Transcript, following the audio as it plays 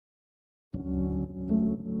Hello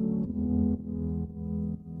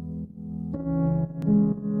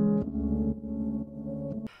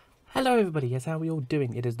everybody, yes, how are we all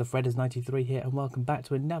doing? It is the Fredders93 here, and welcome back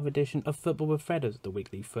to another edition of Football with Fredders, the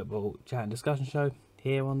weekly football chat and discussion show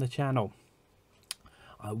here on the channel.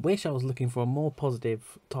 I wish I was looking for a more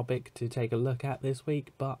positive topic to take a look at this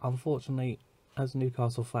week, but unfortunately, as a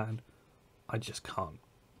Newcastle fan, I just can't.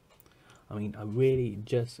 I mean, I really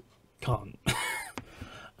just can't.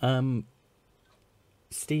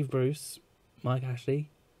 Steve Bruce, Mike Ashley,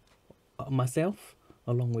 myself,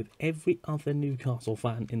 along with every other Newcastle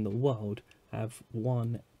fan in the world, have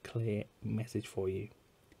one clear message for you.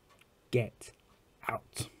 Get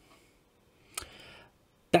out.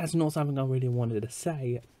 That's not something I really wanted to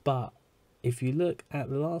say, but if you look at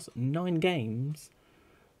the last 9 games,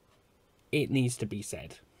 it needs to be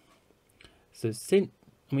said. So if you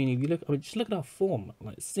look, just look at our form.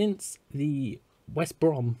 Like, since the West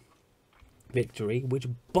Brom victory, which,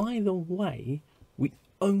 by the way, we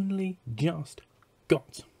only just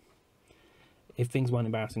got. If things weren't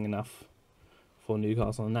embarrassing enough for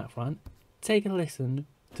Newcastle on that front, take a listen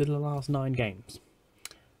to the last 9 games.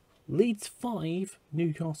 Leeds 5,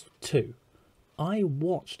 Newcastle 2. I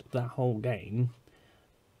watched that whole game,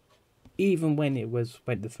 even when it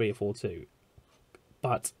went to 3 or 4-2,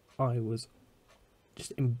 but I was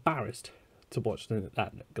just embarrassed to watch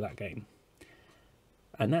that game.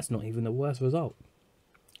 And that's not even the worst result.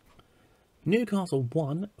 Newcastle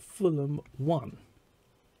 1, Fulham 1.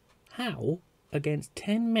 How, against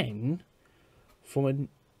 10 men for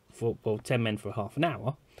 10 men for half an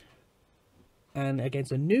hour, and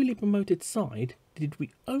against a newly promoted side, did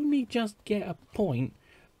we only just get a point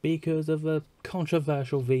because of a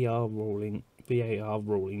controversial VAR ruling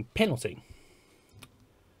penalty?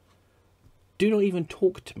 Do not even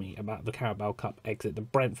talk to me about the Carabao Cup exit to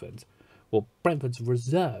Brentford. Well, Brentford's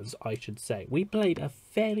reserves, I should say. We played a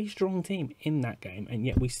fairly strong team in that game, and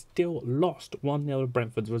yet we still lost 1-0 to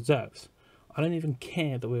Brentford's reserves. I don't even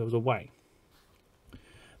care that we was away.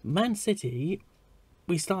 Man City,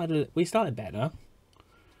 we started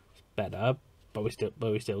better, but we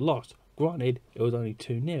still lost. Granted, it was only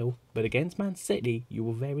 2-0, but against Man City, you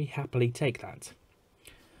will very happily take that.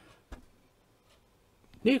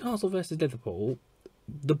 Newcastle versus Liverpool,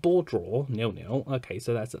 the ball draw, 0-0. Okay,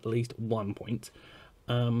 so that's at least 1 point.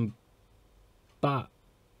 But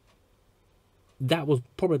that was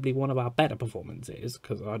probably one of our better performances,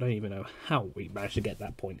 because I don't even know how we managed to get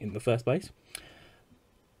that point in the first place.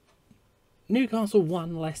 Newcastle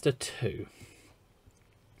 1, Leicester 2.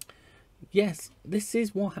 Yes, this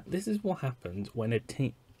is what happens when a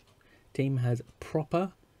team has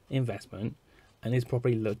proper investment and is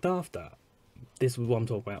properly looked after. This is what I'm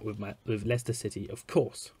talking about with Leicester City, of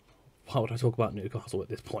course. Why would I talk about Newcastle at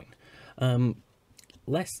this point?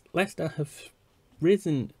 Leicester have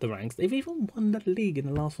risen the ranks. They've even won the league in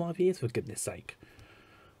the last 5 years, for goodness sake.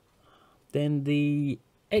 Then the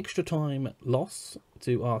extra time loss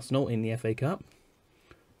to Arsenal in the FA Cup.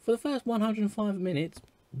 For the first 105 minutes,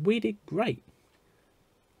 we did great.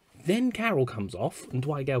 Then Carroll comes off and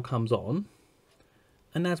Dwight Gale comes on,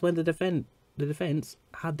 and that's when the defence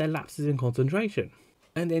had their lapses in concentration.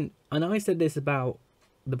 And I said this about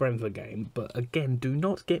the Brentford game, but again, do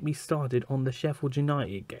not get me started on the Sheffield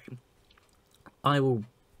United game. I will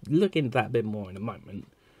look into that a bit more in a moment,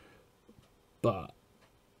 but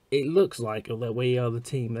it looks like that we are the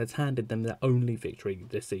team that's handed them their only victory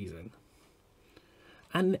this season.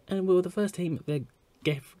 And we were the first team that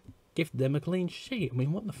gifted them a clean sheet. I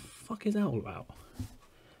mean, what the fuck is that all about?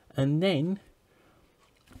 And then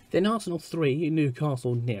Arsenal 3,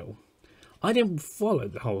 Newcastle 0. I didn't follow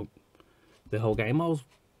the whole game. I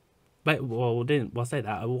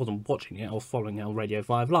wasn't watching it. I was following it on Radio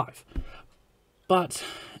 5 Live. But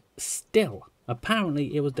still,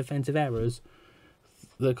 apparently it was defensive errors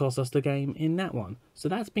that cost us the game in that one. So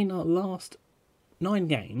that's been our last 9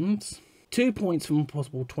 games. 2 points from a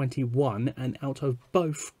possible 21, and out of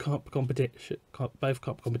both cup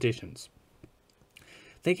competitions.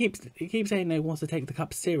 They keep saying they want to take the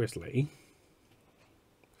cup seriously.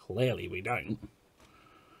 Clearly we don't.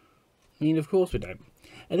 I mean, of course we don't.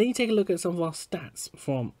 And then you take a look at some of our stats,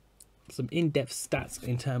 from some in-depth stats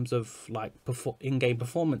in terms of like in-game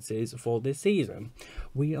performances for this season.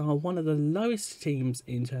 We are one of the lowest teams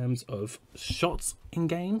in terms of shots in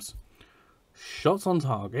games, shots on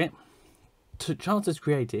target, chances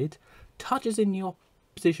created, touches in the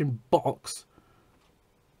opposition box.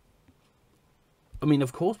 I mean,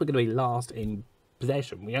 of course, we're going to be last in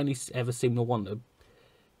possession. We only ever seem to want to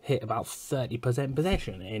hit about 30%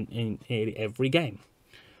 possession in every game.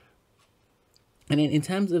 And in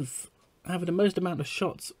terms of having the most amount of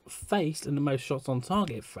shots faced and the most shots on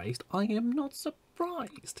target faced, I am not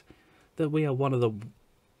surprised that we are one of the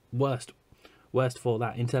worst for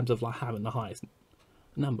that in terms of like having the highest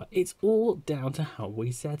number. It's all down to how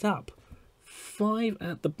we set up. 5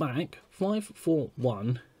 at the back,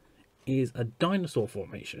 5-4-1 is a dinosaur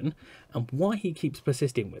formation, and why he keeps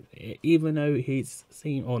persisting with it, even though he's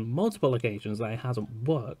seen on multiple occasions that it hasn't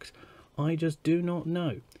worked, I just do not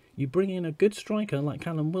know. You bring in a good striker like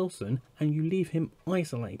Callum Wilson and you leave him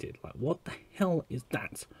isolated. Like, what the hell is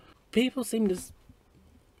that? People seem to...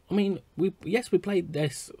 I mean, we played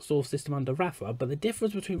this sort of system under Rafa, but the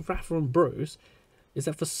difference between Rafa and Bruce is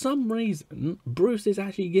that for some reason, Bruce is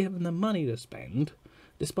actually given the money to spend,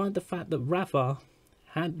 despite the fact that Rafa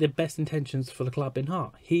had the best intentions for the club in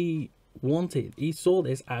heart. He saw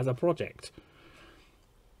this as a project.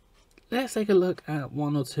 Let's take a look at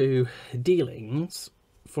one or two dealings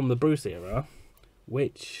from the Bruce era,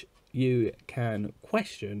 which you can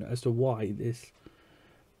question as to why this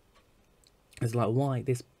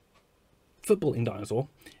footballing dinosaur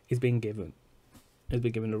is being given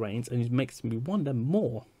the reins, and it makes me wonder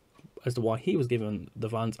more as to why he was given the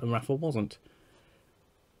funds and Rafa wasn't.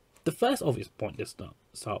 The first obvious point to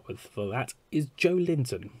start with for that is Joe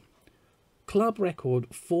Linton. Club record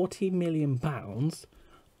 £40 million.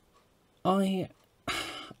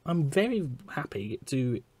 I'm very happy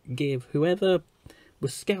to give whoever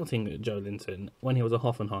was scouting Joe Linton when he was at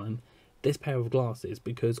Hoffenheim this pair of glasses,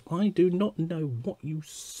 because I do not know what you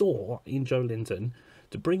saw in Joe Linton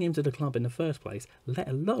to bring him to the club in the first place, let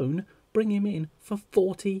alone bring him in for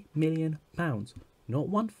 £40 million. Not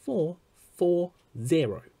 1-4,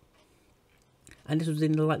 4-0. And this was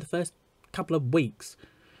in the first couple of weeks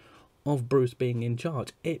of Bruce being in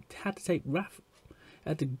charge. It had to take Rafa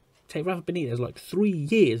Benitez like 3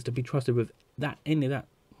 years to be trusted with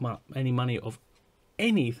any money of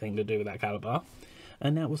anything to do with that caliber,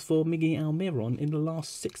 and that was for Miguel Almiron in the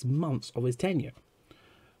last 6 months of his tenure.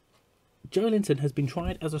 Joe Linton has been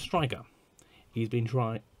tried as a striker. He's been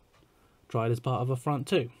tried as part of a front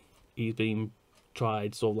two. He's been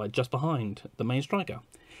tried sort of like just behind the main striker.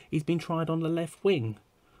 He's been tried on the left wing.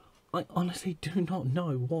 I honestly do not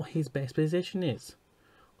know what his best position is.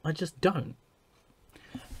 I just don't.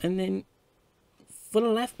 And then for the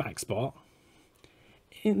left back spot,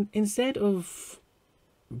 instead of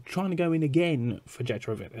trying to go in again for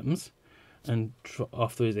Jetro Willems and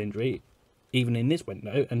after his injury, even in this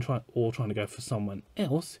window, and trying to go for someone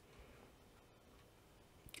else,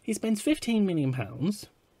 he spends £15 million,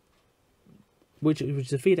 which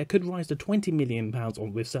is a fee that could rise to £20 million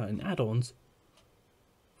with certain add-ons,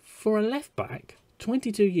 for a left back,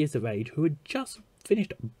 22 years of age, who had just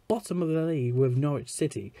finished bottom of the league with Norwich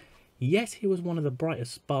City. Yes, he was one of the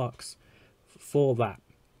brightest sparks for that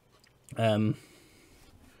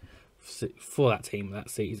team that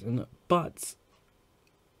season, but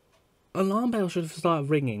alarm bells should have started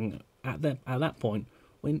ringing at that point,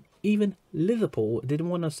 when even Liverpool didn't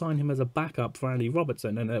want to sign him as a backup for Andy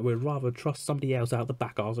Robertson, and they would rather trust somebody else out the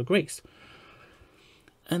back arse of Greece.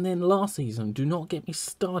 And then last season, do not get me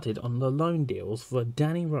started on the loan deals for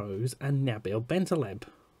Danny Rose and Nabil Bentaleb.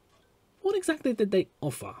 What exactly did they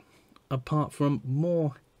offer, apart from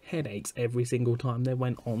more headaches every single time they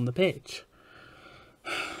went on the pitch?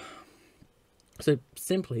 So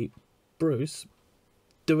simply, Bruce,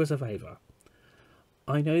 do us a favour.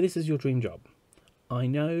 I know this is your dream job. I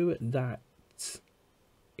know that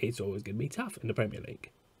it's always going to be tough in the Premier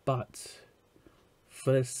League, but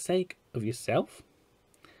for the sake of yourself,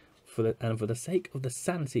 for the sake of the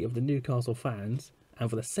sanity of the Newcastle fans, and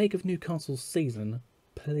for the sake of Newcastle's season,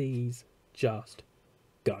 please just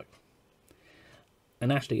go.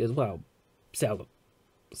 And actually, as well, sell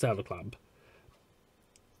the club.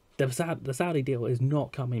 The Saudi deal is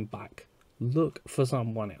not coming back. Look for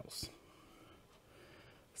someone else.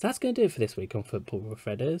 So that's going to do it for this week on Football with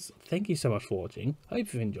Feathers. Thank you so much for watching.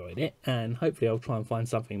 Hope you've enjoyed it, and hopefully I'll try and find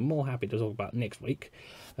something more happy to talk about next week.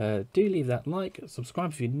 Do leave that like,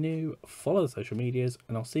 subscribe if you're new, follow the social medias,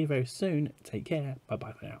 and I'll see you very soon. Take care.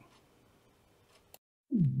 Bye-bye for now.